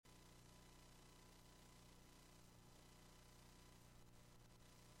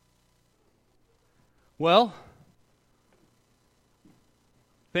Well,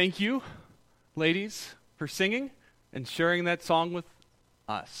 thank you, ladies, for singing and sharing that song with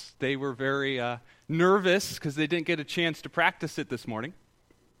us. They were very nervous because they didn't get a chance to practice it this morning,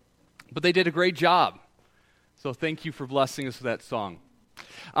 but they did a great job. So thank you for blessing us with that song.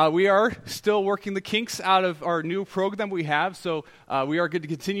 We are still working the kinks out of our new program we have, so we are going to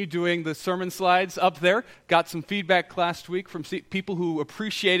continue doing the sermon slides up there. Got some feedback last week from people who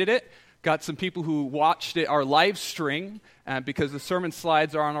appreciated it. Got some people who watched our live stream, because the sermon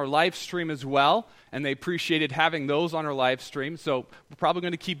slides are on our live stream as well, and they appreciated having those on our live stream. So we're probably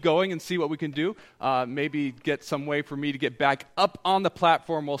going to keep going and see what we can do. Maybe get some way for me to get back up on the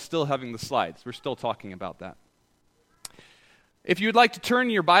platform while still having the slides. We're still talking about that. If you'd like to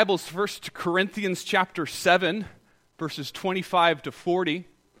turn your Bibles first to Corinthians chapter 7, verses 25 to 40.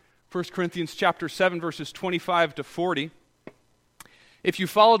 1 Corinthians chapter 7, verses 25 to 40. If you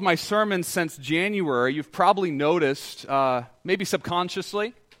followed my sermon since January, you've probably noticed, maybe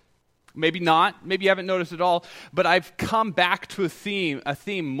subconsciously, maybe not, maybe you haven't noticed at all, but I've come back to a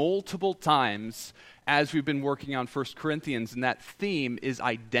theme multiple times as we've been working on 1 Corinthians, and that theme is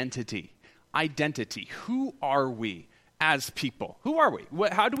identity. Identity. Who are we as people? Who are we?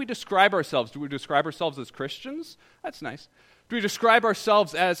 How do we describe ourselves? Do we describe ourselves as Christians? That's nice. Do we describe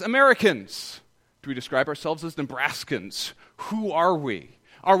ourselves as Americans? Do we describe ourselves as Nebraskans? Who are we?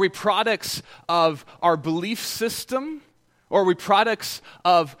 Are we products of our belief system? Or are we products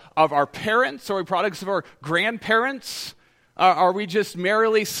of our parents? Or are we products of our grandparents? Are we just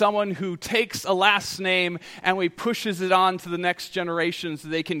merely someone who takes a last name and we pushes it on to the next generation so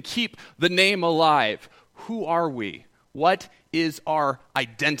they can keep the name alive? Who are we? What is our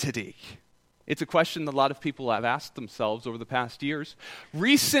identity? It's a question that a lot of people have asked themselves over the past years.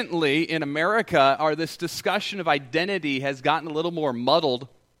 Recently, in America, this discussion of identity has gotten a little more muddled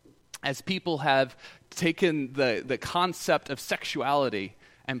as people have taken the concept of sexuality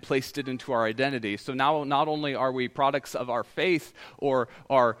and placed it into our identity. So now not only are we products of our faith or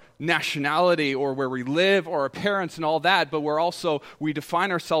our nationality or where we live or our parents and all that, but we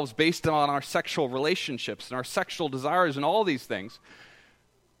define ourselves based on our sexual relationships and our sexual desires and all these things.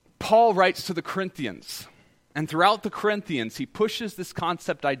 Paul writes to the Corinthians, and throughout the Corinthians, he pushes this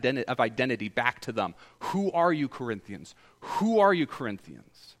concept of identity back to them. Who are you, Corinthians? Who are you,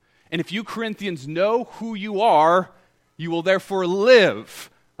 Corinthians? And if you Corinthians know who you are, you will therefore live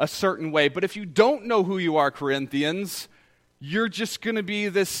a certain way. But if you don't know who you are, Corinthians, you're just going to be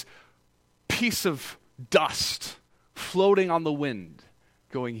this piece of dust floating on the wind,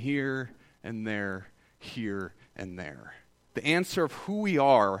 going here and there, here and there. The answer of who we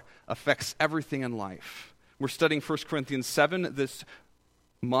are affects everything in life. We're studying 1 Corinthians 7 this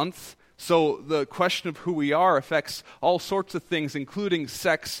month, so the question of who we are affects all sorts of things, including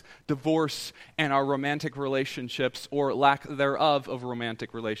sex, divorce, and our romantic relationships, or lack thereof of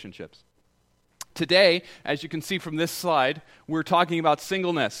romantic relationships. Today, as you can see from this slide, we're talking about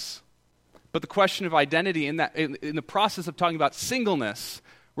singleness. But the question of identity, in the process of talking about singleness,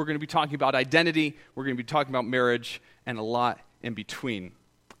 we're going to be talking about identity, we're going to be talking about marriage, and a lot in between.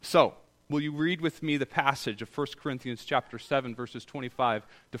 So, will you read with me the passage of 1 Corinthians chapter 7, verses 25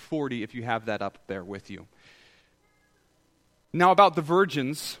 to 40, if you have that up there with you. Now about the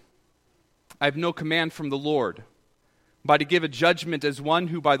virgins, I have no command from the Lord, but to give a judgment as one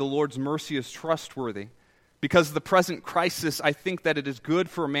who by the Lord's mercy is trustworthy. Because of the present crisis, I think that it is good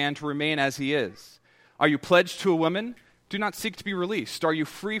for a man to remain as he is. Are you pledged to a woman? Do not seek to be released. Are you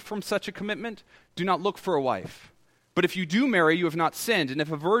free from such a commitment? Do not look for a wife. But if you do marry, you have not sinned, and if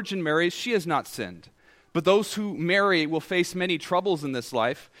a virgin marries, she has not sinned. But those who marry will face many troubles in this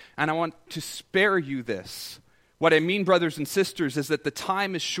life, and I want to spare you this. What I mean, brothers and sisters, is that the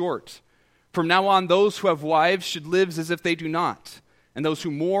time is short. From now on, those who have wives should live as if they do not, and those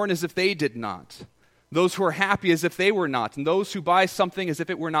who mourn as if they did not. Those who are happy as if they were not, and those who buy something as if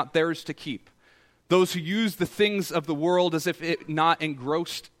it were not theirs to keep. Those who use the things of the world as if they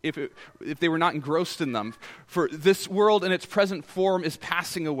were not engrossed in them. For this world in its present form is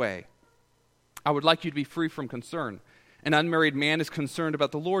passing away. I would like you to be free from concern. An unmarried man is concerned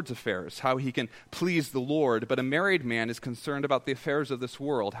about the Lord's affairs, how he can please the Lord, but a married man is concerned about the affairs of this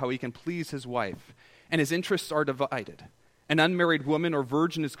world, how he can please his wife, and his interests are divided. An unmarried woman or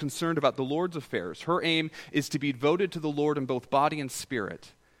virgin is concerned about the Lord's affairs. Her aim is to be devoted to the Lord in both body and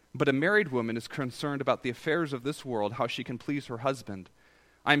spirit. But a married woman is concerned about the affairs of this world, how she can please her husband.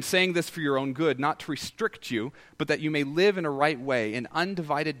 I am saying this for your own good, not to restrict you, but that you may live in a right way, in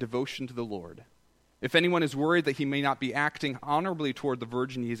undivided devotion to the Lord. If anyone is worried that he may not be acting honorably toward the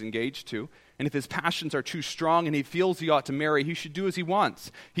virgin he is engaged to, and if his passions are too strong and he feels he ought to marry, he should do as he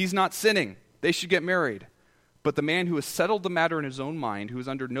wants. He's not sinning. They should get married. But the man who has settled the matter in his own mind, who is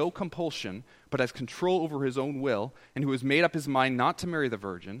under no compulsion, but has control over his own will, and who has made up his mind not to marry the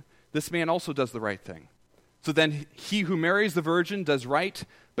virgin, this man also does the right thing. So then he who marries the virgin does right,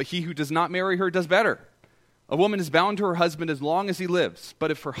 but he who does not marry her does better. A woman is bound to her husband as long as he lives,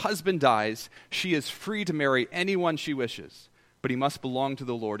 but if her husband dies, she is free to marry anyone she wishes, but he must belong to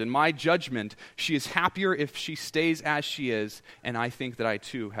the Lord. In my judgment, she is happier if she stays as she is, and I think that I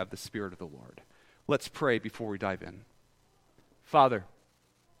too have the Spirit of the Lord. Let's pray before we dive in. Father,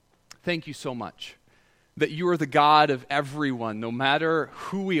 thank you so much that you are the God of everyone, no matter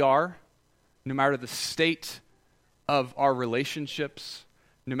who we are, no matter the state of our relationships,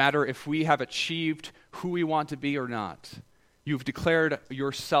 no matter if we have achieved who we want to be or not. You've declared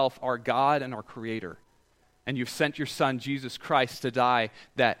yourself our God and our Creator. And you've sent your Son, Jesus Christ, to die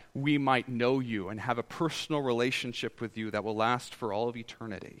that we might know you and have a personal relationship with you that will last for all of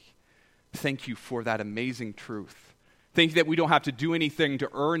eternity. Thank you for that amazing truth. Thank you that we don't have to do anything to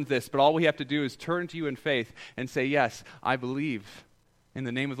earn this, but all we have to do is turn to you in faith and say, yes, I believe in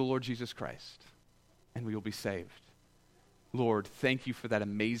the name of the Lord Jesus Christ, and we will be saved. Lord, thank you for that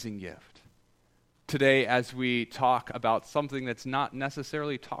amazing gift. Today, as we talk about something that's not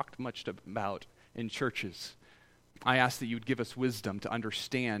necessarily talked much about in churches, I ask that you would give us wisdom to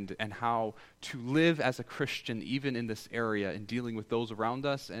understand and how to live as a Christian even in this area in dealing with those around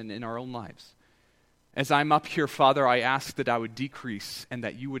us and in our own lives. As I'm up here, Father, I ask that I would decrease and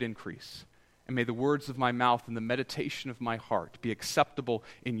that you would increase. And may the words of my mouth and the meditation of my heart be acceptable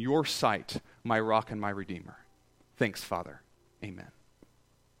in your sight, my rock and my redeemer. Thanks, Father. Amen.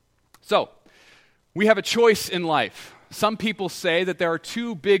 So, we have a choice in life. Some people say that there are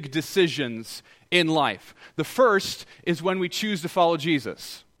two big decisions in life. The first is when we choose to follow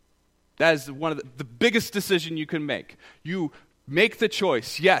Jesus. That is one of the biggest decision you can make. You make the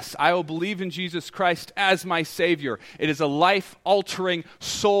choice, yes, I will believe in Jesus Christ as my Savior. It is a life-altering,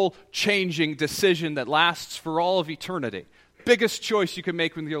 soul-changing decision that lasts for all of eternity. Biggest choice you can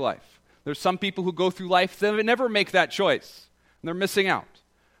make with your life. There's some people who go through life that never make that choice, and they're missing out.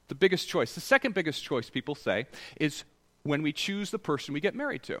 The biggest choice. The second biggest choice, people say, is when we choose the person we get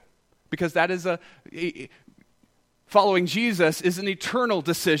married to. Because that is following Jesus is an eternal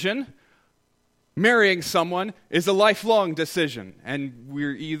decision. Marrying someone is a lifelong decision. And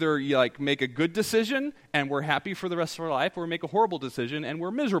we're either make a good decision and we're happy for the rest of our life, or make a horrible decision and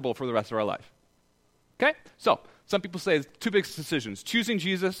we're miserable for the rest of our life. Okay? So, some people say two big decisions, choosing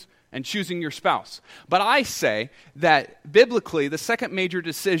Jesus and choosing your spouse. But I say that biblically, the second major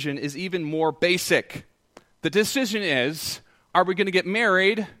decision is even more basic. The decision is, are we going to get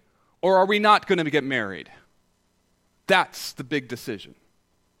married or are we not going to get married? That's the big decision.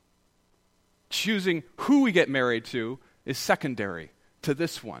 Choosing who we get married to is secondary to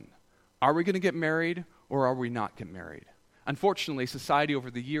this one. Are we going to get married or are we not get married? Unfortunately, society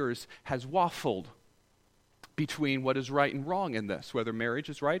over the years has waffled between what is right and wrong in this, whether marriage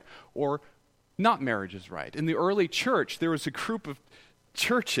is right or not marriage is right. In the early church, there was a group of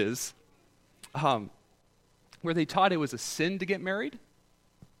churches where they taught it was a sin to get married.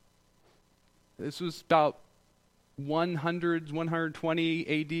 This was about 120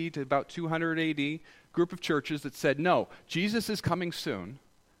 AD to about 200 AD, group of churches that said, no, Jesus is coming soon,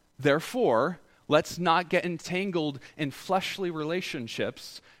 therefore, let's not get entangled in fleshly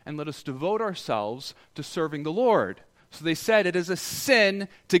relationships and let us devote ourselves to serving the Lord. So they said it is a sin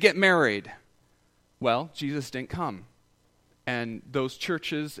to get married. Well, Jesus didn't come. And those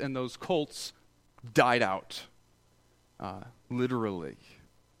churches and those cults died out, literally,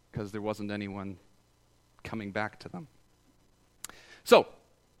 because there wasn't anyone coming back to them. So,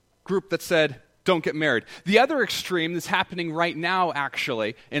 group that said, don't get married. The other extreme that's happening right now,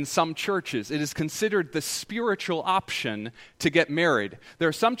 actually, in some churches, it is considered the spiritual option to get married. There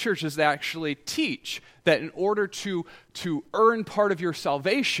are some churches that actually teach that in order to earn part of your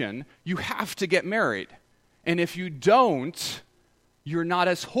salvation, you have to get married. And if you don't, you're not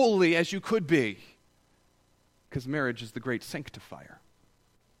as holy as you could be. Because marriage is the great sanctifier.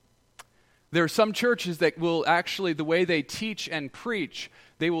 There are some churches that will actually, the way they teach and preach,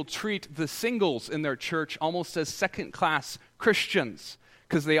 they will treat the singles in their church almost as second-class Christians,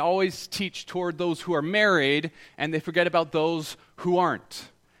 because they always teach toward those who are married, and they forget about those who aren't.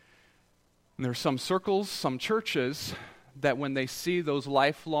 And there are some circles, some churches, that when they see those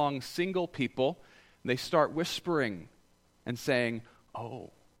lifelong single people, they start whispering and saying,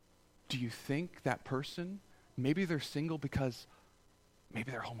 oh, do you think that person, maybe they're single because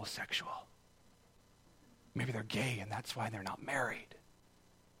maybe they're homosexual? Maybe they're gay and that's why they're not married.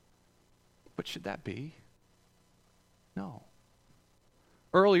 But should that be? No.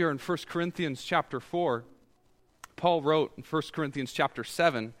 Earlier in 1 Corinthians chapter 4, Paul wrote in 1 Corinthians chapter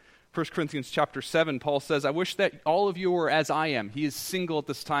 7, 1 Corinthians chapter 7, Paul says, I wish that all of you were as I am. He is single at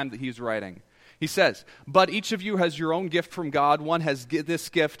this time that he's writing. He says, but each of you has your own gift from God. One has this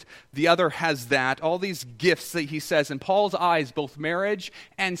gift, the other has that. All these gifts that he says, in Paul's eyes, both marriage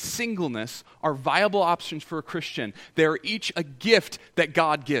and singleness are viable options for a Christian. They are each a gift that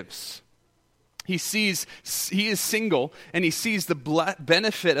God gives. He is single, and he sees the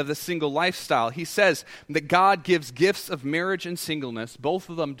benefit of the single lifestyle. He says that God gives gifts of marriage and singleness, both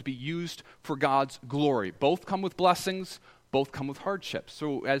of them to be used for God's glory. Both come with blessings, both come with hardships.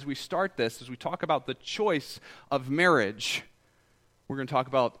 So as we start this, as we talk about the choice of marriage, we're going to talk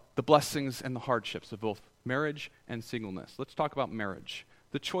about the blessings and the hardships of both marriage and singleness. Let's talk about marriage.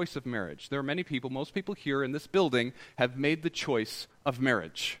 The choice of marriage. There are many people, most people here in this building have made the choice of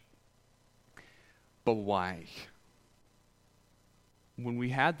marriage. But why? When we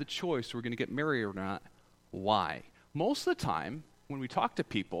had the choice, we're going to get married or not, why? Most of the time, when we talk to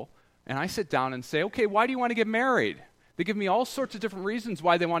people, and I sit down and say, okay, why do you want to get married? They give me all sorts of different reasons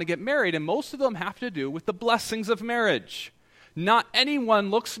why they want to get married, and most of them have to do with the blessings of marriage. Not anyone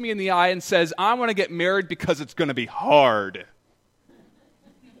looks me in the eye and says, I want to get married because it's going to be hard.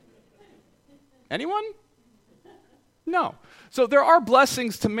 Anyone? No. So there are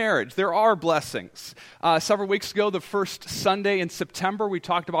blessings to marriage. There are blessings. Several weeks ago, the first Sunday in September, we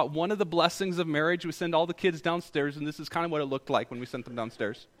talked about one of the blessings of marriage. We send all the kids downstairs, and this is kind of what it looked like when we sent them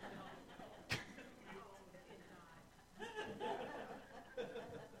downstairs.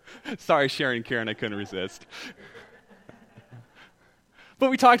 Sorry, Sharon and Karen, I couldn't resist. But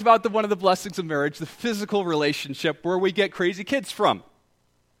we talked about one of the blessings of marriage, the physical relationship where we get crazy kids from.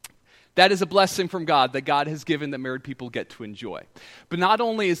 That is a blessing from God that God has given that married people get to enjoy. But not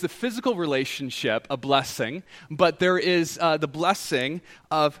only is the physical relationship a blessing, but there is the blessing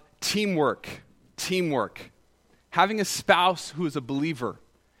of teamwork. Teamwork. Having a spouse who is a believer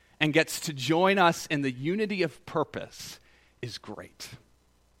and gets to join us in the unity of purpose is great.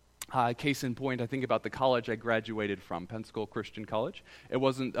 Case in point, I think about the college I graduated from, Pensacola Christian College. It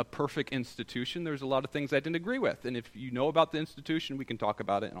wasn't a perfect institution. There's a lot of things I didn't agree with. And if you know about the institution, we can talk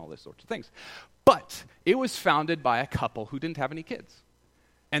about it and all those sorts of things. But it was founded by a couple who didn't have any kids.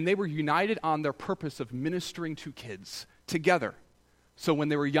 And they were united on their purpose of ministering to kids together. So when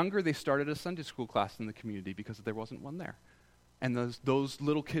they were younger, they started a Sunday school class in the community because there wasn't one there. And those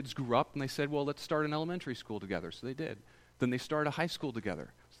little kids grew up and they said, well, let's start an elementary school together. So they did. Then they started a high school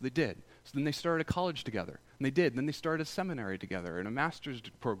together. So they did. So then they started a college together. And they did. And then they started a seminary together and a master's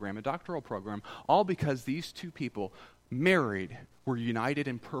program, a doctoral program, all because these two people, married, were united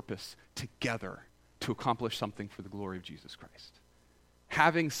in purpose together to accomplish something for the glory of Jesus Christ.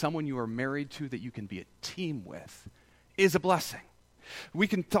 Having someone you are married to that you can be a team with is a blessing. We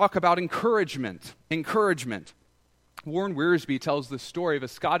can talk about encouragement. Encouragement. Warren Wiersbe tells the story of a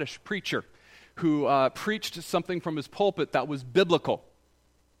Scottish preacher who preached something from his pulpit that was biblical.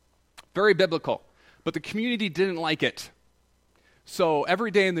 Very biblical. But the community didn't like it. So every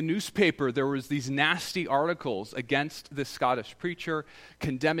day in the newspaper, there was these nasty articles against this Scottish preacher,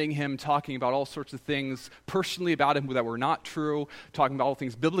 condemning him, talking about all sorts of things personally about him that were not true, talking about all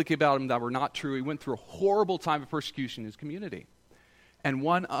things biblically about him that were not true. He went through a horrible time of persecution in his community. And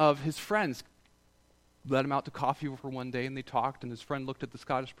one of his friends led him out to coffee for one day, and they talked, and his friend looked at the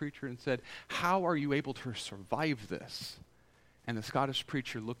Scottish preacher and said, how are you able to survive this? And the Scottish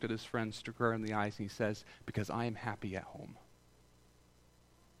preacher looked at his friend, struck her in the eyes, and he says, because I am happy at home.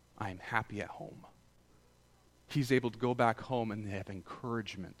 I am happy at home. He's able to go back home and have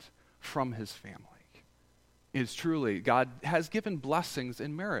encouragement from his family. It is truly, God has given blessings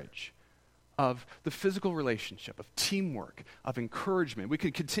in marriage of the physical relationship, of teamwork, of encouragement. We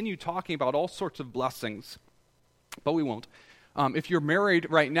could continue talking about all sorts of blessings, but we won't. If you're married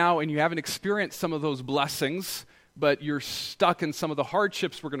right now and you haven't experienced some of those blessings, but you're stuck in some of the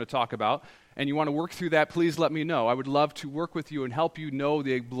hardships we're going to talk about, and you want to work through that, please let me know. I would love to work with you and help you know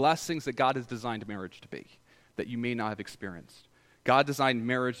the blessings that God has designed marriage to be, that you may not have experienced. God designed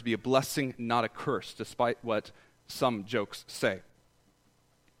marriage to be a blessing, not a curse, despite what some jokes say.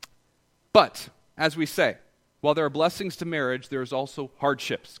 But, as we say, while there are blessings to marriage, there's also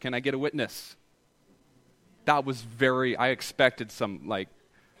hardships. Can I get a witness? That was I expected some, Amen.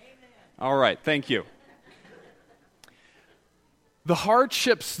 All right, thank you. The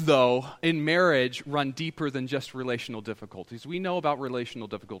hardships, though, in marriage run deeper than just relational difficulties. We know about relational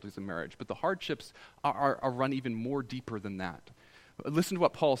difficulties in marriage, but the hardships are run even more deeper than that. Listen to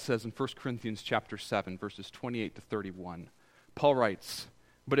what Paul says in 1 Corinthians chapter 7, verses 28 to 31. Paul writes,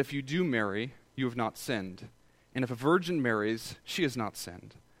 but if you do marry, you have not sinned. And if a virgin marries, she has not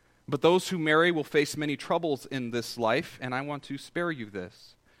sinned. But those who marry will face many troubles in this life, and I want to spare you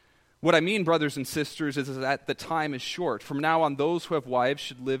this. What I mean, brothers and sisters, is that the time is short. From now on, those who have wives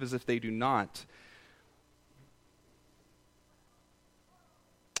should live as if they do not.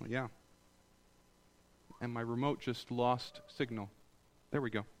 Yeah. And my remote just lost signal. There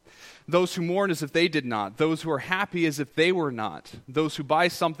we go. Those who mourn as if they did not. Those who are happy as if they were not. Those who buy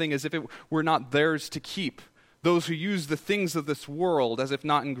something as if it were not theirs to keep. Those who use the things of this world as if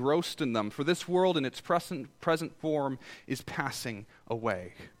not engrossed in them. For this world in its present form is passing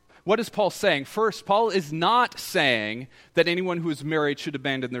away. What is Paul saying? First, Paul is not saying that anyone who is married should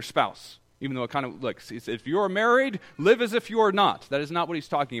abandon their spouse. Even though it kind of looks, if you're married, live as if you are not. That is not what he's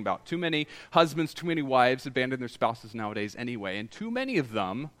talking about. Too many husbands, too many wives abandon their spouses nowadays anyway. And too many of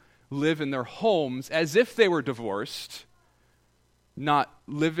them live in their homes as if they were divorced, not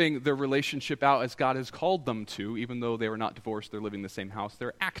living their relationship out as God has called them to. Even though they were not divorced, they're living in the same house.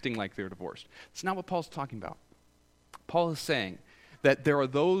 They're acting like they're divorced. It's not what Paul's talking about. Paul is saying that there are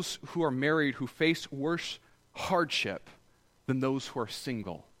those who are married who face worse hardship than those who are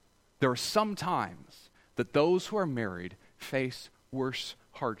single. There are some times that those who are married face worse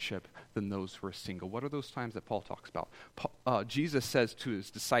hardship than those who are single. What are those times that Paul talks about? Jesus says to his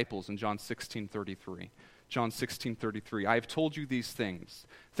disciples in John 16:33, John 16:33, I have told you these things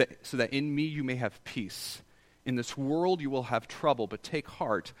so that in me you may have peace. In this world you will have trouble, but take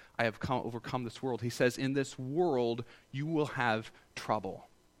heart, I have overcome this world. He says, in this world you will have trouble.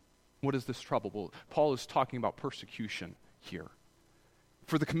 What is this trouble? Well, Paul is talking about persecution here.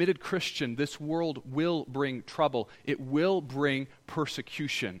 For the committed Christian, this world will bring trouble. It will bring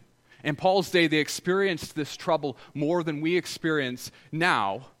persecution. In Paul's day, they experienced this trouble more than we experience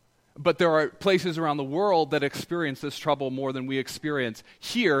now, but there are places around the world that experience this trouble more than we experience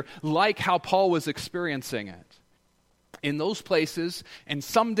here, like how Paul was experiencing it. In those places, and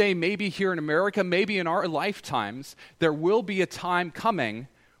someday maybe here in America, maybe in our lifetimes, there will be a time coming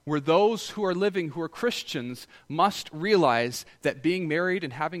where those who are living, who are Christians, must realize that being married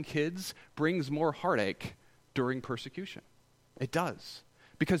and having kids brings more heartache during persecution. It does.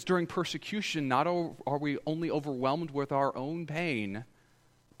 Because during persecution, not are we only overwhelmed with our own pain,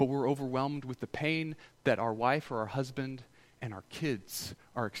 but we're overwhelmed with the pain that our wife or our husband and our kids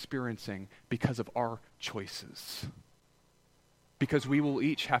are experiencing because of our choices. Because we will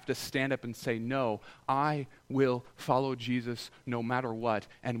each have to stand up and say, no, I will follow Jesus no matter what.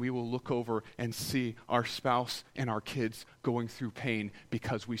 And we will look over and see our spouse and our kids going through pain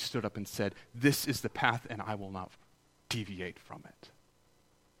because we stood up and said, this is the path and I will not deviate from it.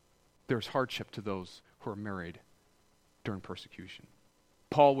 There's hardship to those who are married during persecution.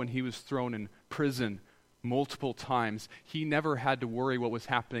 Paul, when he was thrown in prison multiple times, he never had to worry what was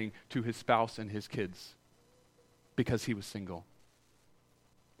happening to his spouse and his kids because he was single.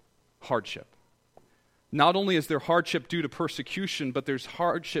 Hardship. Not only is there hardship due to persecution, but there's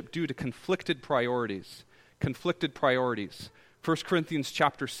hardship due to conflicted priorities. Conflicted priorities. 1 Corinthians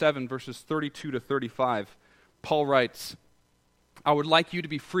chapter 7, verses 32 to 35, Paul writes, I would like you to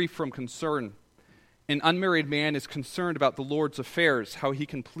be free from concern. An unmarried man is concerned about the Lord's affairs, how he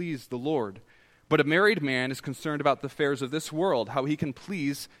can please the Lord. But a married man is concerned about the affairs of this world, how he can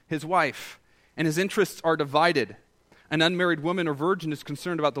please his wife. And his interests are divided. An unmarried woman or virgin is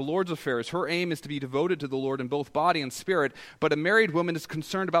concerned about the Lord's affairs. Her aim is to be devoted to the Lord in both body and spirit. But a married woman is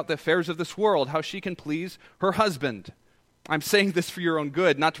concerned about the affairs of this world, how she can please her husband. I'm saying this for your own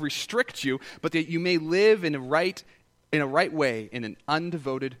good, not to restrict you, but that you may live in a right way, in an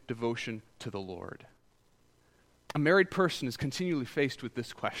undevoted devotion to the Lord. A married person is continually faced with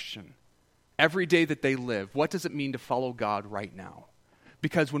this question. Every day that they live, what does it mean to follow God right now?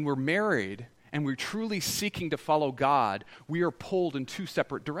 Because when we're married, and we're truly seeking to follow God, we are pulled in two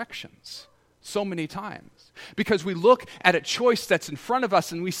separate directions so many times. Because we look at a choice that's in front of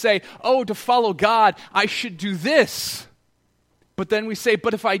us and we say, oh, to follow God, I should do this. But then we say,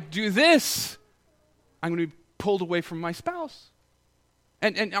 but if I do this, I'm going to be pulled away from my spouse.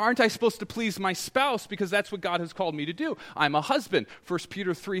 And aren't I supposed to please my spouse because that's what God has called me to do? I'm a husband. 1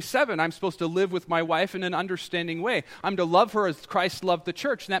 Peter 3:7, I'm supposed to live with my wife in an understanding way. I'm to love her as Christ loved the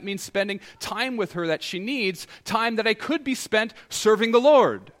church. And that means spending time with her that she needs, time that I could be spent serving the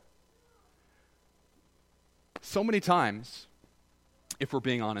Lord. So many times, if we're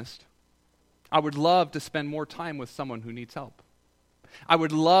being honest, I would love to spend more time with someone who needs help. I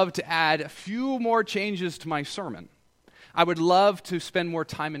would love to add a few more changes to my sermon. I would love to spend more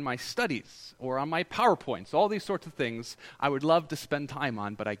time in my studies or on my PowerPoints, all these sorts of things I would love to spend time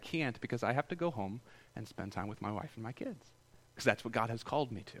on, but I can't because I have to go home and spend time with my wife and my kids because that's what God has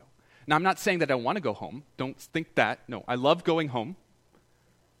called me to. Now, I'm not saying that I want to go home. Don't think that. No, I love going home.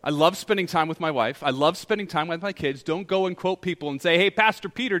 I love spending time with my wife. I love spending time with my kids. Don't go and quote people and say, hey, Pastor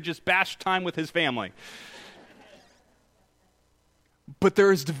Peter just bashed time with his family. But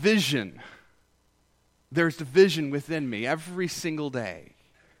there is division. There's division within me every single day.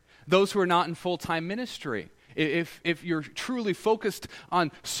 Those who are not in full-time ministry, if you're truly focused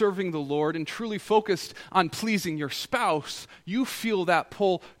on serving the Lord and truly focused on pleasing your spouse, you feel that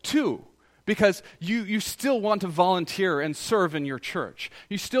pull too. Because you still want to volunteer and serve in your church.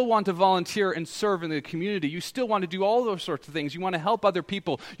 You still want to volunteer and serve in the community. You still want to do all those sorts of things. You want to help other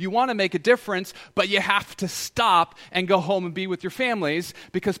people. You want to make a difference, but you have to stop and go home and be with your families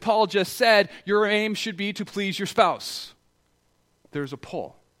because Paul just said your aim should be to please your spouse. There's a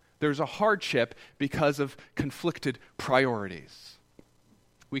pull. There's a hardship because of conflicted priorities.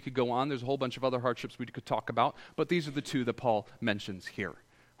 We could go on. There's a whole bunch of other hardships we could talk about, but these are the two that Paul mentions here.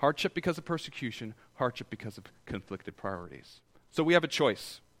 Hardship because of persecution, hardship because of conflicted priorities. So we have a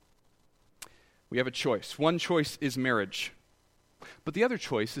choice. We have a choice. One choice is marriage, but the other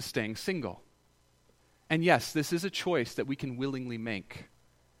choice is staying single. And yes, this is a choice that we can willingly make.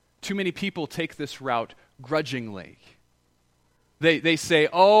 Too many people take this route grudgingly. They say,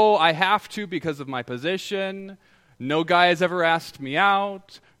 oh, I have to because of my position. No guy has ever asked me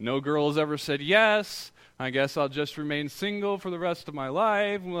out. No girl has ever said yes. I guess I'll just remain single for the rest of my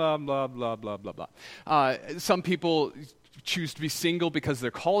life, blah, blah, blah, blah, blah, blah. Some people choose to be single because they're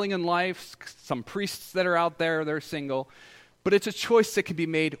calling in life. Some priests that are out there, they're single. But it's a choice that can be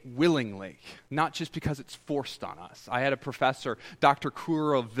made willingly, not just because it's forced on us. I had a professor, Dr.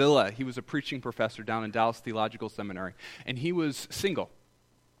 Kuro Villa. He was a preaching professor down in Dallas Theological Seminary, and he was single.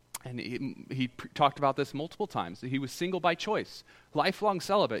 And he talked about this multiple times. He was single by choice, lifelong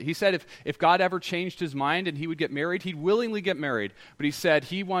celibate. He said if God ever changed his mind and he would get married, he'd willingly get married. But he said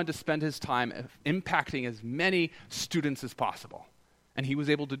he wanted to spend his time impacting as many students as possible. And he was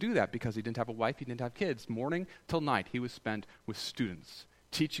able to do that because he didn't have a wife, he didn't have kids. Morning till night, he was spent with students,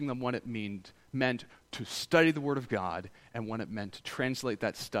 teaching them what it meant to study the Word of God and what it meant to translate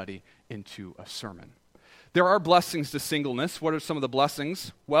that study into a sermon. There are blessings to singleness. What are some of the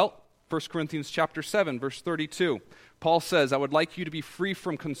blessings? Well, 1 Corinthians chapter 7, verse 32. Paul says, I would like you to be free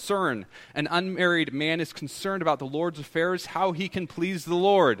from concern. An unmarried man is concerned about the Lord's affairs, how he can please the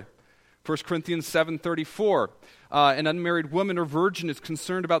Lord. 1 Corinthians 7:34. An unmarried woman or virgin is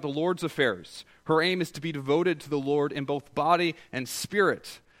concerned about the Lord's affairs. Her aim is to be devoted to the Lord in both body and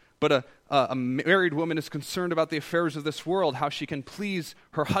spirit. But a married woman is concerned about the affairs of this world, how she can please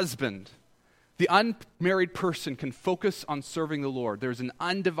her husband. The unmarried person can focus on serving the Lord. There's an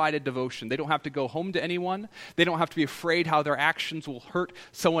undivided devotion. They don't have to go home to anyone. They don't have to be afraid how their actions will hurt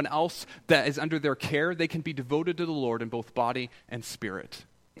someone else that is under their care. They can be devoted to the Lord in both body and spirit.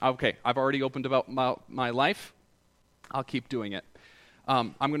 Okay, I've already opened about my life. I'll keep doing it.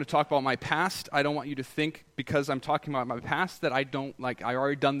 I'm going to talk about my past. I don't want you to think because I'm talking about my past that I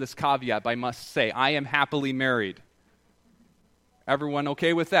already done this caveat, but I must say, I am happily married. Everyone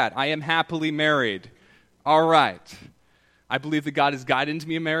okay with that? I am happily married. All right. I believe that God has guided into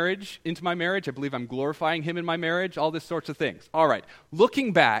my marriage. I believe I'm glorifying him in my marriage, all these sorts of things. All right.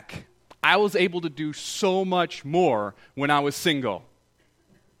 Looking back, I was able to do so much more when I was single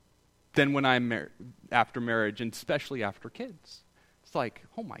than when I'm married, after marriage, and especially after kids. It's like,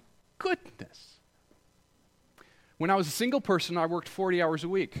 oh my goodness. When I was a single person, I worked 40 hours a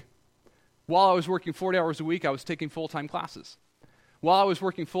week. While I was working 40 hours a week, I was taking full-time classes. While I was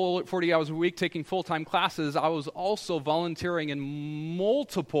working 40 hours a week, taking full-time classes, I was also volunteering in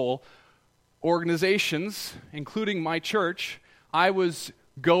multiple organizations, including my church. I was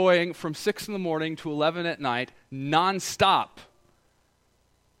going from 6 in the morning to 11 at night, nonstop.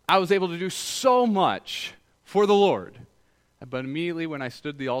 I was able to do so much for the Lord. But immediately when I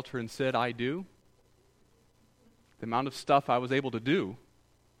stood at the altar and said, I do, the amount of stuff I was able to do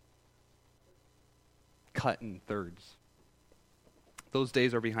cut in thirds. Those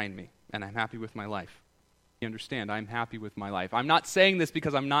days are behind me, and I'm happy with my life. You understand? I'm happy with my life. I'm not saying this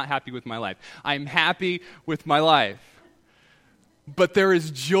because I'm not happy with my life. I'm happy with my life. But there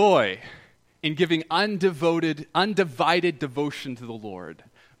is joy in giving undivided devotion to the Lord.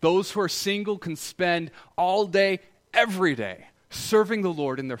 Those who are single can spend all day, every day, serving the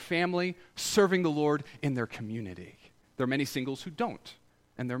Lord in their family, serving the Lord in their community. There are many singles who don't,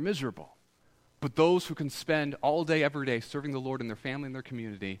 and they're miserable. But those who can spend all day, every day, serving the Lord in their family and their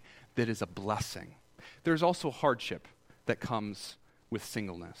community, that is a blessing. There's also hardship that comes with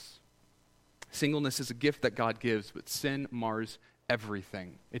singleness. Singleness is a gift that God gives, but sin mars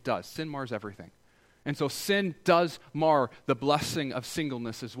everything. It does. Sin mars everything. And so sin does mar the blessing of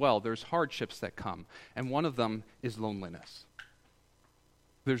singleness as well. There's hardships that come, and one of them is loneliness.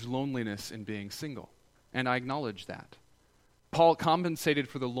 There's loneliness in being single, and I acknowledge that. Paul compensated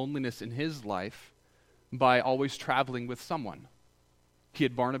for the loneliness in his life by always traveling with someone. He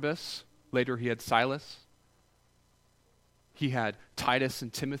had Barnabas, later he had Silas. He had Titus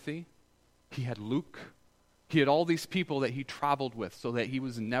and Timothy. He had Luke. He had all these people that he traveled with so that he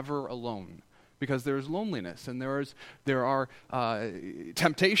was never alone. Because there is loneliness and there are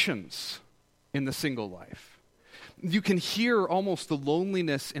temptations in the single life. You can hear almost the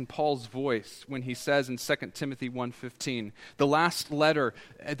loneliness in Paul's voice when he says in 2 Timothy 1:15, the last letter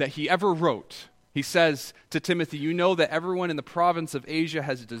that he ever wrote, he says to Timothy, "You know that everyone in the province of Asia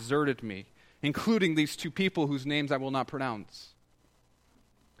has deserted me, including these two people whose names I will not pronounce."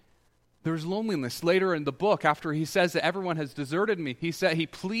 There's loneliness. Later in the book, after he says that everyone has deserted me, he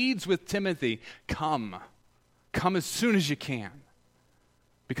pleads with Timothy, come as soon as you can,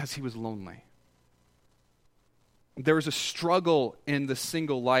 because he was lonely. There is a struggle in the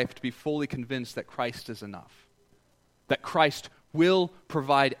single life to be fully convinced that Christ is enough, that Christ will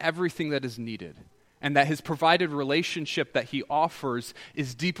provide everything that is needed, and that his provided relationship that he offers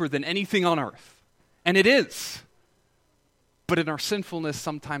is deeper than anything on earth. And it is. But in our sinfulness,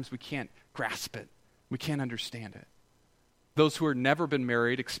 sometimes we can't grasp it. We can't understand it. Those who have never been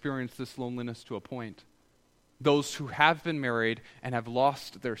married experience this loneliness to a point. Those who have been married and have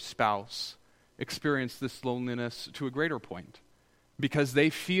lost their spouse experience this loneliness to a greater point because they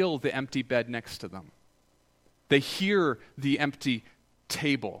feel the empty bed next to them. They hear the empty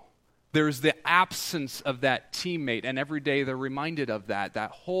table. There's the absence of that teammate, and every day they're reminded of that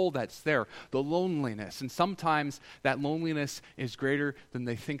hole that's there, the loneliness. And sometimes that loneliness is greater than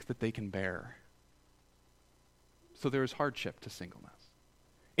they think that they can bear. So there is hardship to singleness.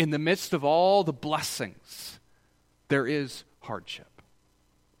 In the midst of all the blessings, there is hardship.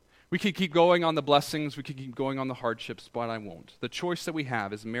 We could keep going on the blessings, we could keep going on the hardships, but I won't. The choice that we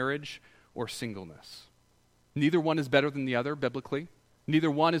have is marriage or singleness. Neither one is better than the other biblically.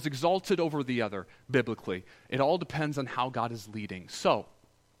 Neither one is exalted over the other biblically. It all depends on how God is leading. So,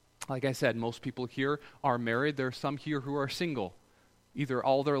 like I said, most people here are married. There are some here who are single, either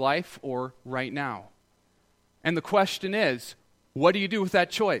all their life or right now. And the question is, what do you do with that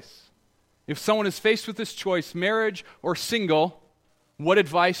choice? If someone is faced with this choice, marriage or single, what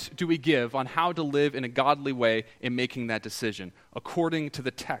advice do we give on how to live in a godly way in making that decision? According to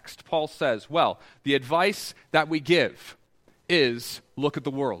the text, Paul says, well, the advice that we give is look at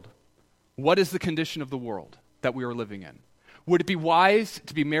the world. What is the condition of the world that we are living in? Would it be wise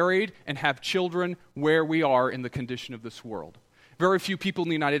to be married and have children where we are in the condition of this world? Very few people in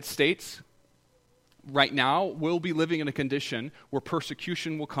the United States right now will be living in a condition where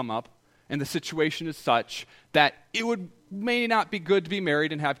persecution will come up and the situation is such that may not be good to be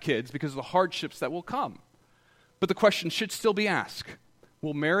married and have kids because of the hardships that will come. But the question should still be asked,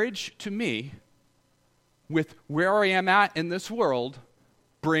 will marriage to me, with where I am at in this world,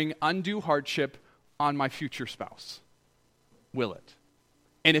 bring undue hardship on my future spouse? Will it?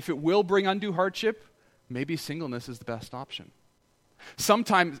 And if it will bring undue hardship, maybe singleness is the best option.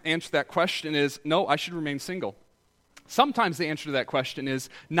 Sometimes the answer to that question is, no, I should remain single. Sometimes the answer to that question is,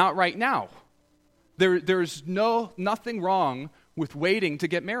 not right now. There's nothing wrong with waiting to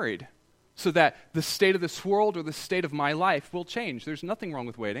get married so that the state of this world or the state of my life will change. There's nothing wrong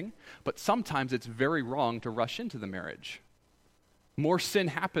with waiting, but sometimes it's very wrong to rush into the marriage. More sin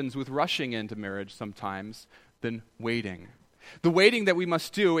happens with rushing into marriage sometimes than waiting. The waiting that we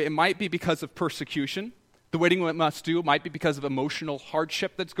must do, it might be because of persecution. The waiting we must do might be because of emotional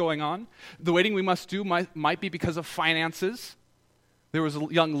hardship that's going on. The waiting we must do might be because of finances. There was a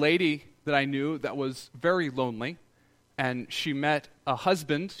young lady that I knew that was very lonely, and she met a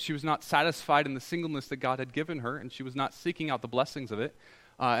husband. She was not satisfied in the singleness that God had given her, and she was not seeking out the blessings of it.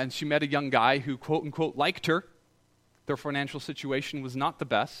 And she met a young guy who, quote unquote, liked her. Their financial situation was not the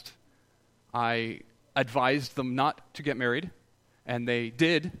best. I advised them not to get married, and they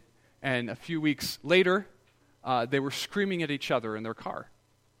did. And a few weeks later, they were screaming at each other in their car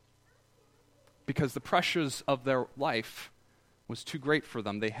because the pressures of their life was too great for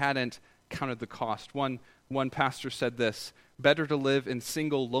them. They hadn't counted the cost. One pastor said this, better to live in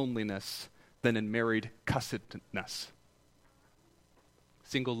single loneliness than in married cussedness.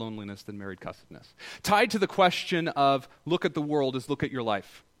 Single loneliness than married cussedness. Tied to the question of look at the world is look at your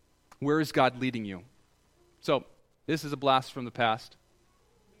life. Where is God leading you? So, this is a blast from the past.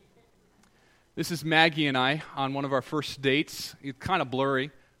 This is Maggie and I on one of our first dates. It's kind of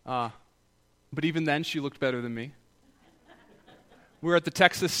blurry, but even then she looked better than me. We're at the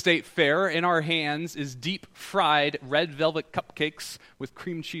Texas State Fair. In our hands is deep-fried red velvet cupcakes with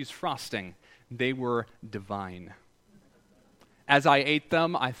cream cheese frosting. They were divine. As I ate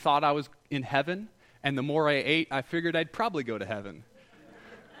them, I thought I was in heaven, and the more I ate, I figured I'd probably go to heaven.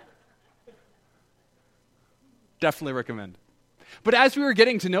 Definitely recommend. But as we were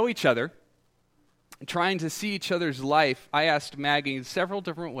getting to know each other, trying to see each other's life, I asked Maggie in several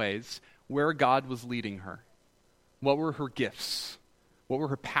different ways where God was leading her. What were her gifts? What were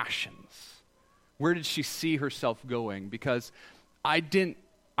her passions? Where did she see herself going? Because I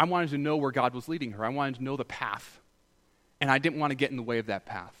wanted to know where God was leading her. I wanted to know the path. And I didn't want to get in the way of that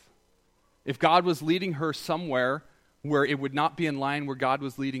path. If God was leading her somewhere where it would not be in line where God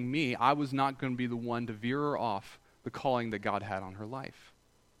was leading me, I was not going to be the one to veer her off the calling that God had on her life.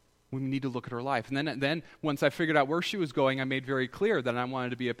 We need to look at her life. And then once I figured out where she was going, I made very clear that I wanted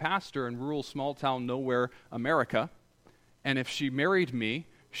to be a pastor in rural, small-town, nowhere America. And if she married me,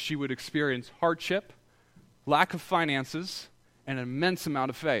 she would experience hardship, lack of finances, and an immense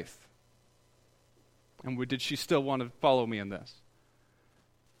amount of faith. And did she still want to follow me in this?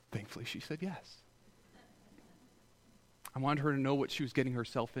 Thankfully, she said yes. I wanted her to know what she was getting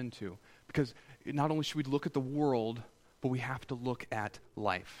herself into. Because not only should we look at the world, but we have to look at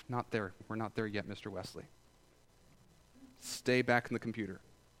life. Not there. We're not there yet, Mr. Wesley. Stay back in the computer.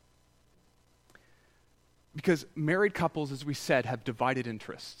 Because married couples, as we said, have divided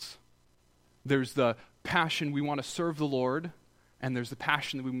interests. There's the passion we want to serve the Lord, and there's the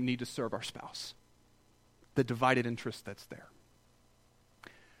passion that we need to serve our spouse. The divided interest that's there.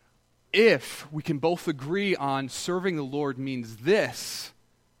 If we can both agree on serving the Lord means this,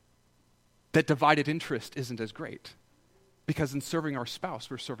 that divided interest isn't as great. Because in serving our spouse,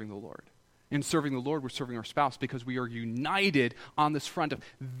 we're serving the Lord. In serving the Lord, we're serving our spouse because we are united on this front of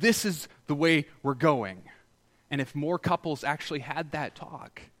this is the way we're going. And if more couples actually had that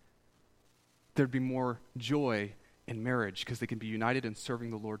talk, there'd be more joy in marriage because they can be united in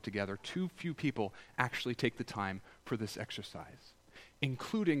serving the Lord together. Too few people actually take the time for this exercise,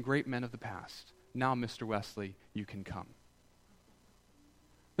 including great men of the past. Now, Mr. Wesley, you can come.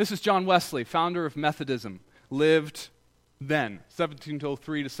 This is John Wesley, founder of Methodism, lived then,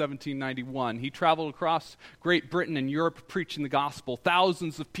 1703 to 1791. He traveled across Great Britain and Europe preaching the gospel.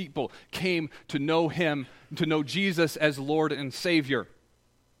 Thousands of people came to know him, to know Jesus as Lord and Savior.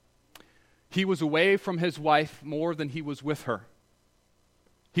 He was away from his wife more than he was with her.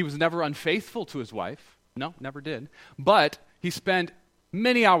 He was never unfaithful to his wife. No, never did. But he spent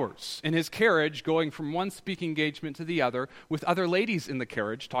many hours in his carriage going from one speaking engagement to the other with other ladies in the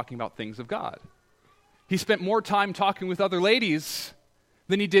carriage talking about things of God. He spent more time talking with other ladies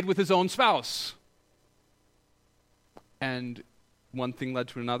than he did with his own spouse. And one thing led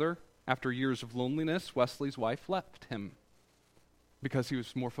to another. After years of loneliness, Wesley's wife left him because he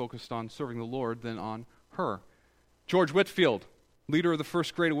was more focused on serving the Lord than on her. George Whitefield, leader of the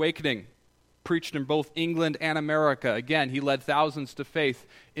First Great Awakening, preached in both England and America. Again, he led thousands to faith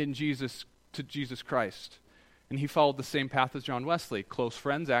in Jesus Christ. And he followed the same path as John Wesley. Close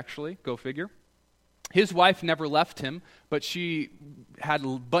friends, actually, go figure. His wife never left him, but she had a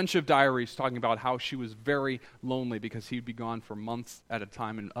bunch of diaries talking about how she was very lonely because he'd be gone for months at a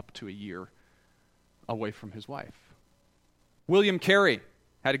time and up to a year away from his wife. William Carey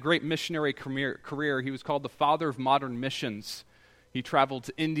had a great missionary career. He was called the father of modern missions. He traveled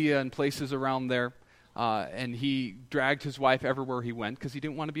to India and places around there, and he dragged his wife everywhere he went because he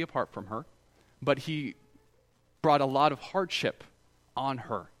didn't want to be apart from her. But he brought a lot of hardship on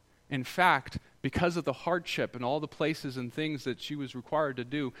her. In fact, because of the hardship and all the places and things that she was required to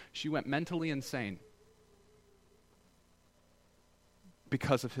do, she went mentally insane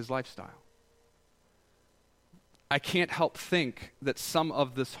because of his lifestyle. I can't help think that some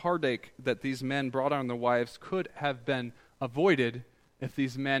of this heartache that these men brought on their wives could have been avoided if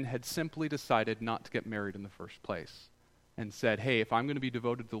these men had simply decided not to get married in the first place and said, hey, if I'm going to be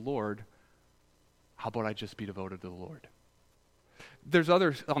devoted to the Lord, how about I just be devoted to the Lord? There's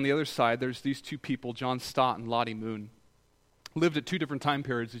others on the other side. There's these two people, John Stott and Lottie Moon, lived at two different time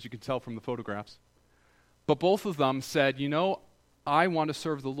periods, as you can tell from the photographs. But both of them said, I want to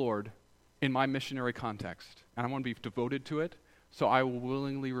serve the Lord in my missionary context, and I want to be devoted to it, so I will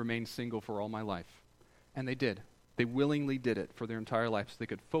willingly remain single for all my life. And they did. They willingly did it for their entire life so they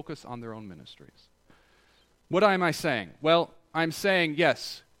could focus on their own ministries. What am I saying? Well, I'm saying,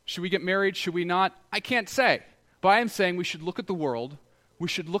 yes, should we get married? Should we not? I can't say. But I am saying we should look at the world, we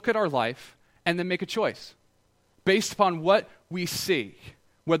should look at our life, and then make a choice based upon what we see,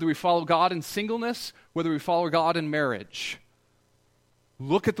 whether we follow God in singleness, whether we follow God in marriage.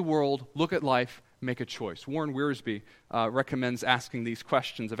 Look at the world, look at life, make a choice. Warren Wiersbe recommends asking these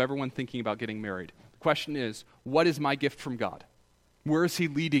questions of everyone thinking about getting married. The question is, what is my gift from God? Where is he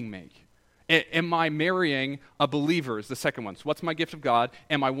leading me? Am I marrying a believer is the second one. So what's my gift of God?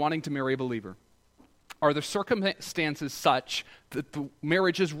 Am I wanting to marry a believer? Are the circumstances such that the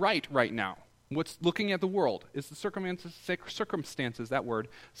marriage is right now? What's looking at the world? Is the circumstances, that word,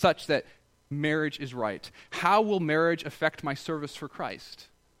 such that marriage is right? How will marriage affect my service for Christ?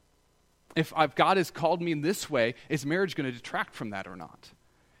 If God has called me in this way, is marriage going to detract from that or not?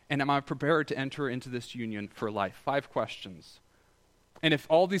 And am I prepared to enter into this union for life? 5 questions. And if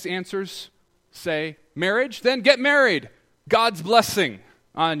all these answers say marriage, then get married. God's blessing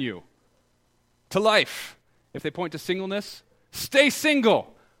on you. To life. If they point to singleness, stay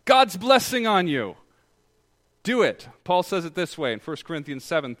single. God's blessing on you. Do it. Paul says it this way in 1 Corinthians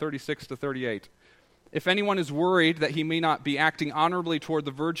 7, 36 to 38. If anyone is worried that he may not be acting honorably toward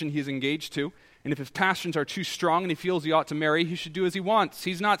the virgin he is engaged to, and if his passions are too strong and he feels he ought to marry, he should do as he wants.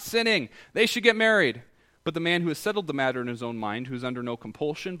 He's not sinning. They should get married. But the man who has settled the matter in his own mind, who is under no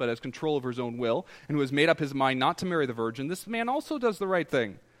compulsion, but has control over his own will, and who has made up his mind not to marry the virgin, this man also does the right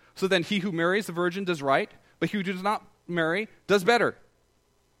thing. So then he who marries the virgin does right, but he who does not marry does better.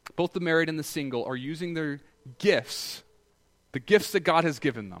 Both the married and the single are using their gifts, the gifts that God has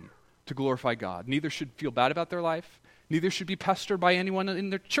given them, to glorify God. Neither should feel bad about their life. Neither should be pestered by anyone in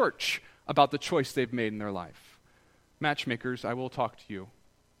their church about the choice they've made in their life. Matchmakers, I will talk to you.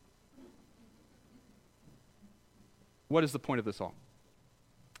 What is the point of this all?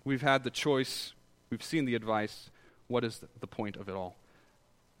 We've had the choice. We've seen the advice. What is the point of it all?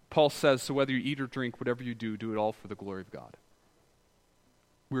 Paul says, so whether you eat or drink, whatever you do, do it all for the glory of God.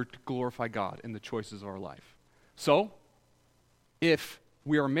 We're to glorify God in the choices of our life. So, if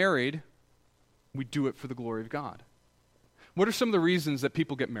we are married, we do it for the glory of God. What are some of the reasons that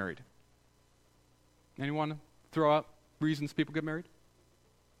people get married? Anyone throw out reasons people get married?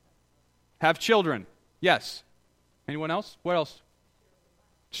 Have children. Yes. Anyone else? What else?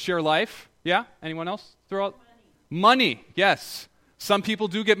 Share life. Yeah? Anyone else? Throw out money. Yes. Some people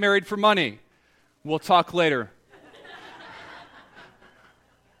do get married for money. We'll talk later.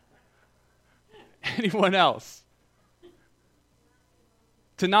 Anyone else?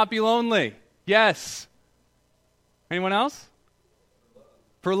 To not be lonely. Yes. Anyone else?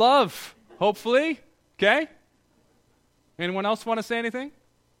 For love, hopefully. Okay. Anyone else want to say anything?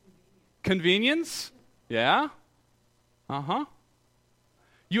 Convenience? Yeah.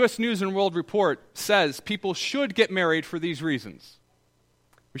 U.S. News and World Report says people should get married for these reasons.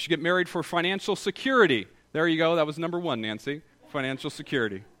 We should get married for financial security. There you go. That was number 1, Nancy. Financial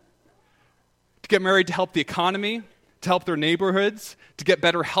security. To get married to help the economy, to help their neighborhoods, to get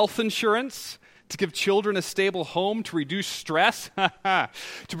better health insurance, to give children a stable home, to reduce stress, to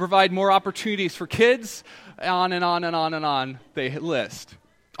provide more opportunities for kids, on and on and on and on they list.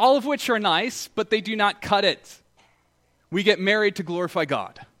 All of which are nice, but they do not cut it. We get married to glorify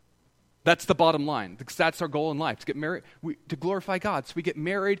God. That's the bottom line, because that's our goal in life, to get married, to glorify God. So we get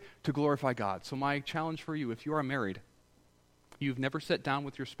married to glorify God. So my challenge for you, if you are married, you've never sat down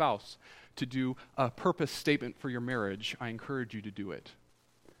with your spouse to do a purpose statement for your marriage, I encourage you to do it.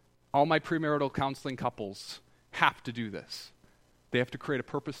 All my premarital counseling couples have to do this. They have to create a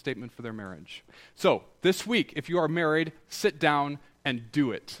purpose statement for their marriage. So this week, if you are married, sit down and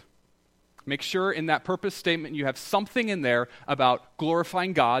do it. Make sure in that purpose statement you have something in there about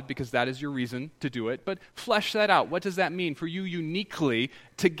glorifying God, because that is your reason to do it. But flesh that out. What does that mean for you uniquely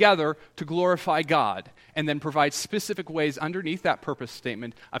together to glorify God? And then provide specific ways underneath that purpose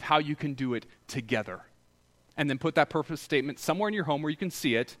statement of how you can do it together. And then put that purpose statement somewhere in your home where you can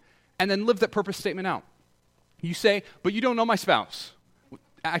see it, and then live that purpose statement out. You say, but you don't know my spouse.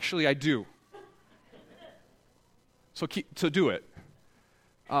 Actually, I do. So do it.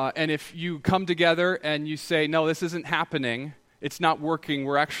 And if you come together and you say, no, this isn't happening, it's not working,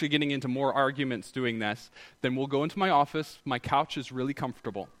 we're actually getting into more arguments doing this, then we'll go into my office. My couch is really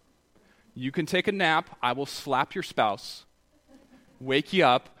comfortable. You can take a nap. I will slap your spouse, wake you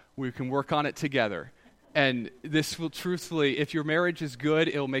up. We can work on it together. And this will truthfully, if your marriage is good,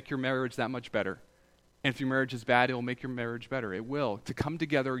 it will make your marriage that much better. And if your marriage is bad, it will make your marriage better. It will. To come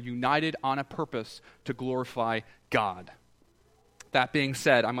together united on a purpose to glorify God. That being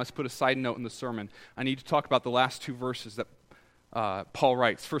said, I must put a side note in the sermon. I need to talk about the last 2 verses that Paul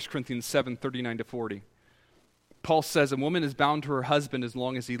writes, 1 Corinthians 7, 39 to 40. Paul says, a woman is bound to her husband as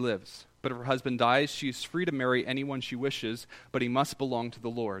long as he lives. But if her husband dies, she is free to marry anyone she wishes, but he must belong to the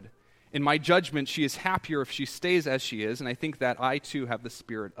Lord. In my judgment, she is happier if she stays as she is, and I think that I too have the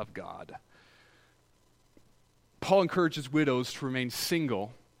Spirit of God. Paul encourages widows to remain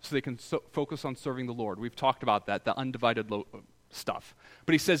single so they can focus on serving the Lord. We've talked about that, the undivided stuff.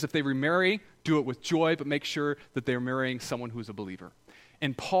 But he says if they remarry, do it with joy, but make sure that they're marrying someone who's a believer.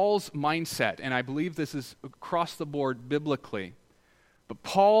 In Paul's mindset, and I believe this is across the board biblically, but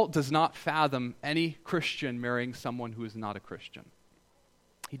Paul does not fathom any Christian marrying someone who is not a Christian.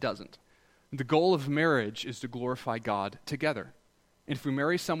 He doesn't. The goal of marriage is to glorify God together. And if we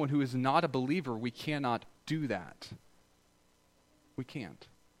marry someone who is not a believer, we cannot do that. We can't.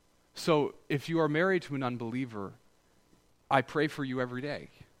 So if you are married to an unbeliever, I pray for you every day.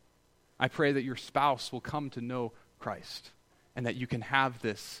 I pray that your spouse will come to know Christ and that you can have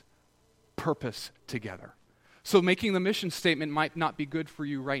this purpose together. So making the mission statement might not be good for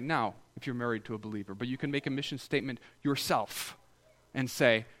you right now if you're married to a believer, but you can make a mission statement yourself and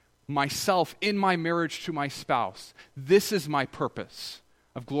say, myself in my marriage to my spouse, this is my purpose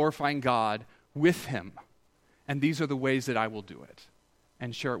of glorifying God with him, and these are the ways that I will do it,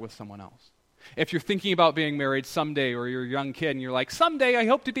 and share it with someone else. If you're thinking about being married someday, or you're a young kid and you're like, someday I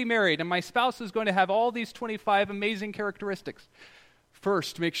hope to be married and my spouse is going to have all these 25 amazing characteristics.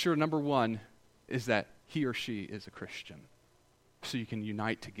 First, make sure number one is that he or she is a Christian, so you can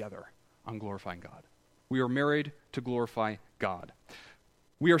unite together on glorifying God. We are married to glorify God.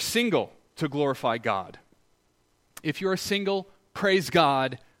 We are single to glorify God. If you're single, praise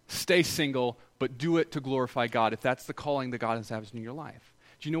God, stay single, but do it to glorify God if that's the calling that God has in your life.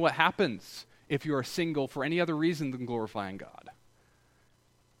 Do you know what happens if you are single for any other reason than glorifying God?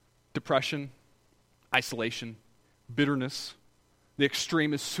 Depression, isolation, bitterness. The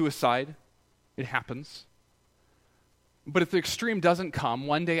extreme is suicide. It happens. But if the extreme doesn't come,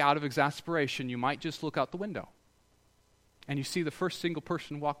 one day out of exasperation, you might just look out the window and you see the first single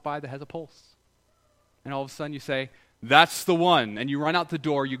person walk by that has a pulse. And all of a sudden you say, that's the one. And you run out the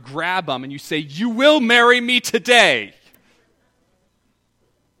door, you grab them, and you say, you will marry me today.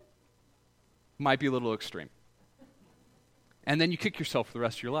 Might be a little extreme. And then you kick yourself for the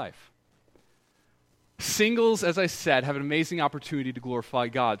rest of your life. Singles, as I said, have an amazing opportunity to glorify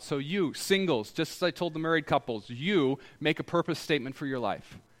God. So you, singles, just as I told the married couples, you make a purpose statement for your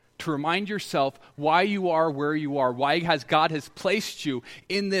life. To remind yourself why you are where you are, why God has placed you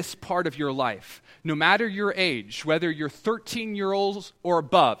in this part of your life. No matter your age, whether you're 13-year-olds or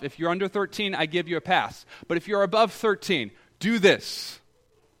above. If you're under 13, I give you a pass. But if you're above 13, do this.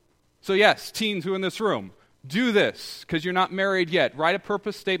 So yes, teens who are in this room, do this because you're not married yet. Write a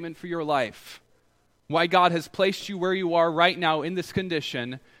purpose statement for your life. Why God has placed you where you are right now in this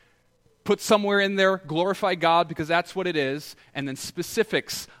condition. Put somewhere in there, glorify God because that's what it is, and then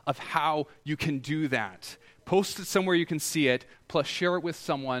specifics of how you can do that. Post it somewhere you can see it, plus share it with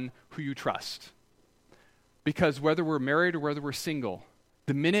someone who you trust. Because whether we're married or whether we're single,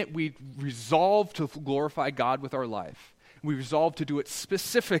 the minute we resolve to glorify God with our life, we resolve to do it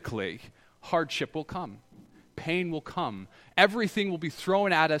specifically, hardship will come. Pain will come. Everything will be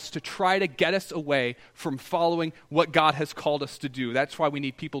thrown at us to try to get us away from following what God has called us to do. That's why we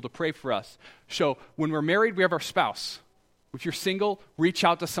need people to pray for us. So when we're married, we have our spouse. If you're single, reach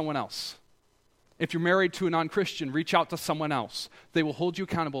out to someone else. If you're married to a non-Christian, reach out to someone else. They will hold you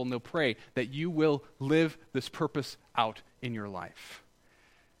accountable and they'll pray that you will live this purpose out in your life.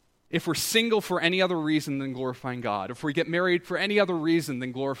 If we're single for any other reason than glorifying God, if we get married for any other reason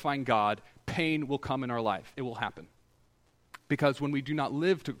than glorifying God, pain will come in our life. It will happen. Because when we do not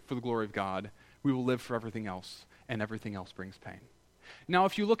live for the glory of God, we will live for everything else, and everything else brings pain. Now,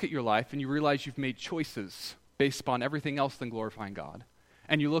 if you look at your life and you realize you've made choices based upon everything else than glorifying God,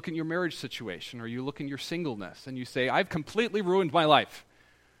 and you look at your marriage situation, or you look in your singleness, and you say, I've completely ruined my life.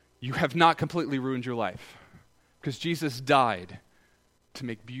 You have not completely ruined your life, because Jesus died to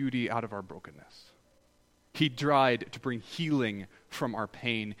make beauty out of our brokenness. He died to bring healing from our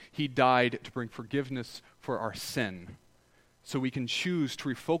pain. He died to bring forgiveness for our sin. So we can choose to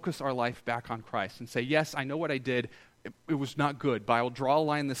refocus our life back on Christ and say, yes, I know what I did. It was not good, but I will draw a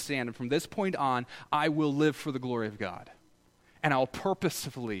line in the sand. And from this point on, I will live for the glory of God. And I'll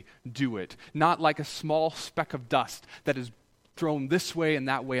purposefully do it. Not like a small speck of dust that is thrown this way and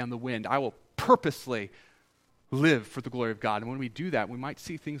that way on the wind. I will purposely live for the glory of God. And when we do that, we might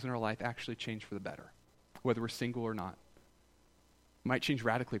see things in our life actually change for the better, whether we're single or not. It might change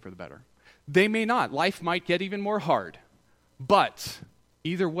radically for the better. They may not. Life might get even more hard. But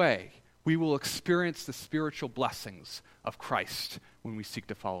either way, we will experience the spiritual blessings of Christ when we seek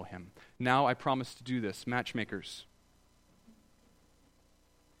to follow him. Now I promise to do this. Matchmakers.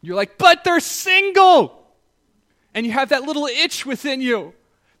 You're like, but they're single! And you have that little itch within you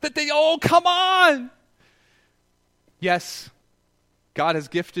that come on! Yes, God has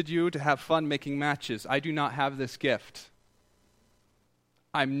gifted you to have fun making matches. I do not have this gift.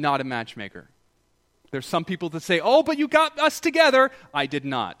 I'm not a matchmaker. There's some people that say, oh, but you got us together. I did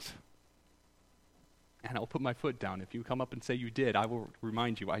not. And I'll put my foot down. If you come up and say you did, I will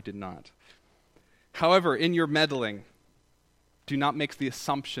remind you I did not. However, in your meddling, do not make the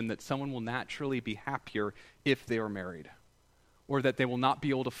assumption that someone will naturally be happier if they are married, or that they will not be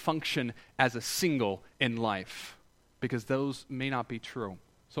able to function as a single in life, because those may not be true.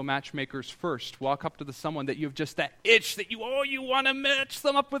 So matchmakers, first, walk up to someone that you have just that itch that you want to match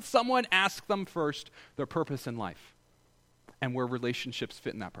them up with someone. Ask them first their purpose in life and where relationships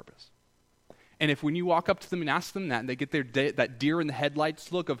fit in that purpose. And if when you walk up to them and ask them that, and they get that deer in the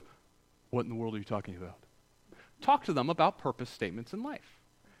headlights look of, what in the world are you talking about? Talk to them about purpose statements in life.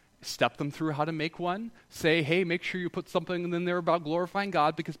 Step them through how to make one. Say, hey, make sure you put something in there about glorifying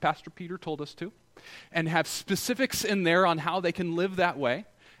God because Pastor Peter told us to. And have specifics in there on how they can live that way.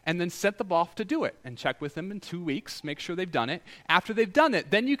 And then set them off to do it. And check with them in 2 weeks. Make sure they've done it. After they've done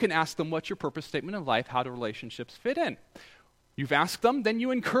it, then you can ask them what's your purpose statement of life, how do relationships fit in. You've asked them, then you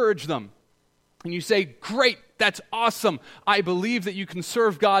encourage them. And you say, great, that's awesome. I believe that you can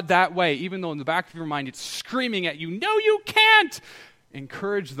serve God that way, even though in the back of your mind it's screaming at you, no, you can't.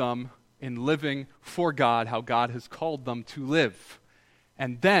 Encourage them in living for God, how God has called them to live.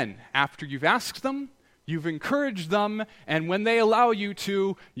 And then, after you've asked them, you've encouraged them, and when they allow you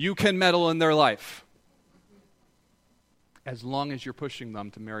to, you can meddle in their life. As long as you're pushing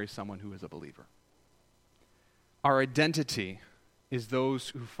them to marry someone who is a believer. Our identity is those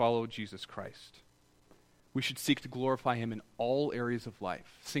who follow Jesus Christ. We should seek to glorify him in all areas of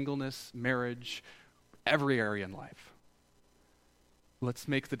life. Singleness, marriage, every area in life. Let's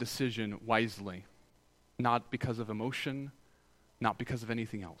make the decision wisely, not because of emotion, not because of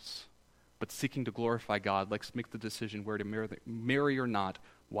anything else, but seeking to glorify God. Let's make the decision where to marry or not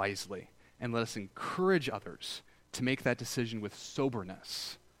wisely. And let us encourage others to make that decision with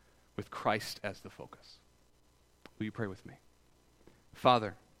soberness, with Christ as the focus. Will you pray with me?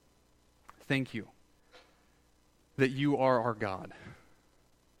 Father, thank you that you are our God,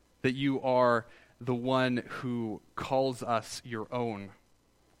 that you are the one who calls us your own,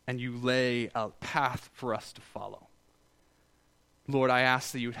 and you lay a path for us to follow. Lord, I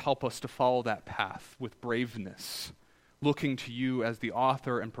ask that you would help us to follow that path with braveness, looking to you as the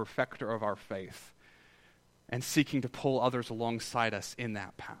author and perfecter of our faith, and seeking to pull others alongside us in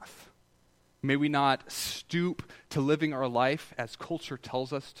that path. May we not stoop to living our life as culture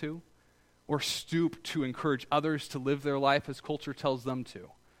tells us to, or stoop to encourage others to live their life as culture tells them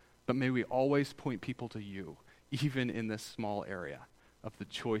to. But may we always point people to you, even in this small area of the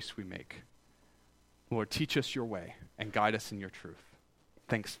choice we make. Lord, teach us your way and guide us in your truth.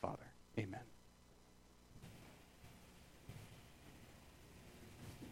 Thanks, Father. Amen.